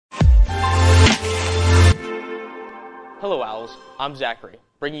Hello Owls, I'm Zachary,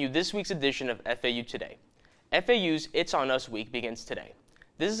 bringing you this week's edition of FAU Today. FAU's It's On Us Week begins today.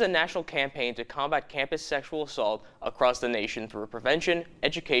 This is a national campaign to combat campus sexual assault across the nation through prevention,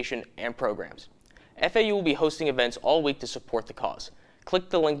 education, and programs. FAU will be hosting events all week to support the cause. Click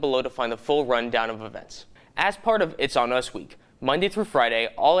the link below to find the full rundown of events. As part of It's On Us Week, Monday through Friday,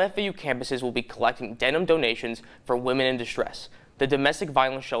 all FAU campuses will be collecting denim donations for women in distress, the domestic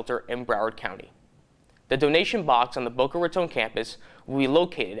violence shelter in Broward County. The donation box on the Boca Raton campus will be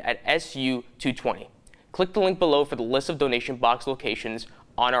located at SU 220. Click the link below for the list of donation box locations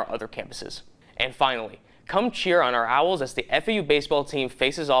on our other campuses. And finally, come cheer on our Owls as the FAU baseball team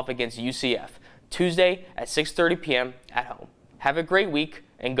faces off against UCF Tuesday at 6:30 p.m. at home. Have a great week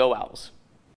and go Owls!